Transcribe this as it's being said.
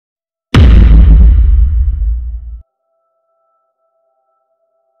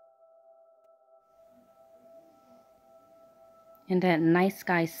And that nice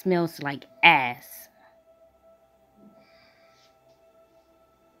guy smells like ass.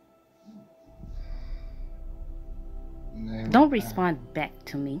 Don't respond back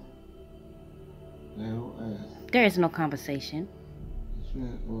to me. There is no conversation.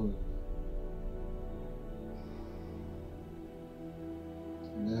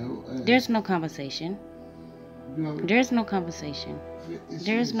 There's no conversation. There's no conversation.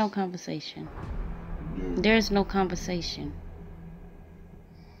 There's no conversation. There's no conversation.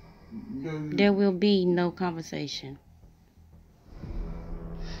 There will be no conversation.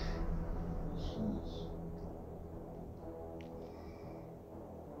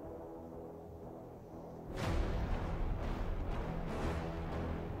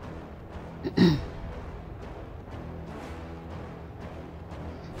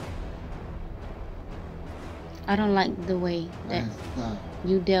 I don't like the way that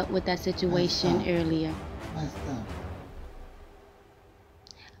you dealt with that situation earlier.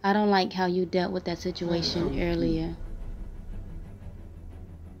 I don't like how you dealt with that situation earlier.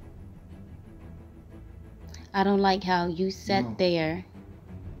 I don't like how you sat there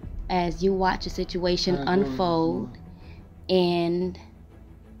as you watch a situation unfold and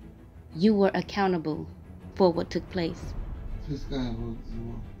you were accountable for what took place.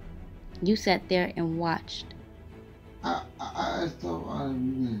 You sat there and watched.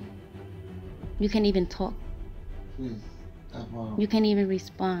 You can't even talk. You can't even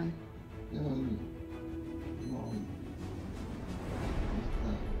respond.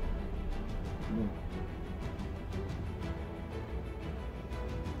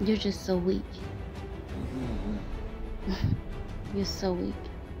 You're just so weak. You're so weak.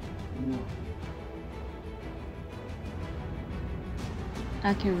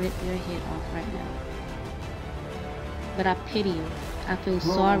 I can rip your head off right now. But I pity you. I feel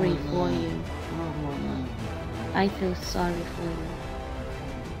sorry for you. I feel sorry for you.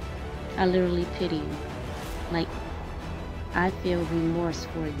 I literally pity you. Like, I feel remorse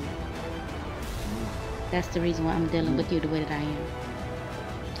for you. That's the reason why I'm dealing with you the way that I am.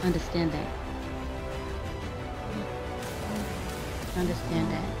 Understand that.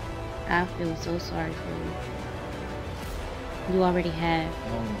 Understand that. I feel so sorry for you. You already have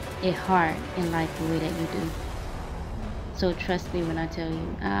it hard in life the way that you do. So trust me when I tell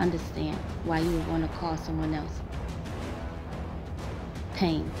you, I understand why you would want to cause someone else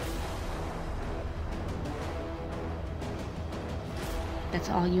pain. That's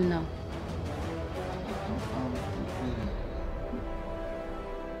all you know.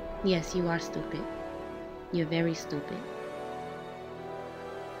 Yes, you are stupid. You're very stupid.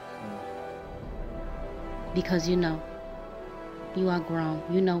 Because you know. You are grown.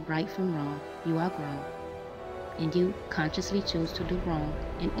 You know right from wrong. You are grown. And you consciously choose to do wrong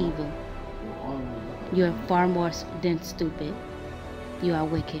and evil. You are far more than stupid. You are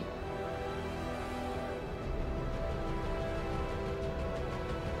wicked.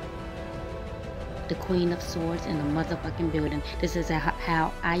 The Queen of Swords in the motherfucking building. This is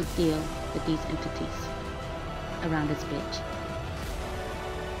how I deal with these entities around this bitch.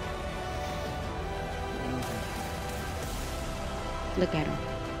 Look at him.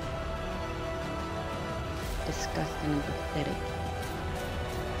 Disgusting and pathetic.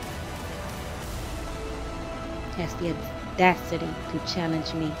 Has the audacity to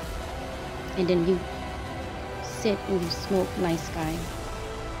challenge me. And then you sit and you smoke nice guy.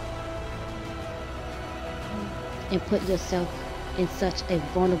 And put yourself in such a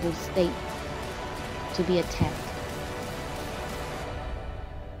vulnerable state to be attacked.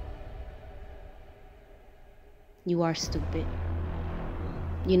 You are stupid.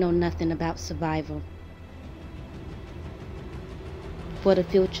 You know nothing about survival. For the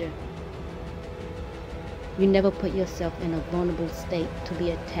future, you never put yourself in a vulnerable state to be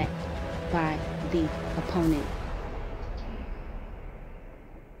attacked by the opponent.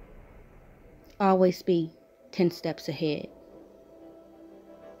 Always be 10 steps ahead.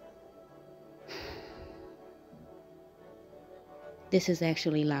 This is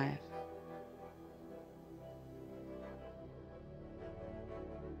actually live.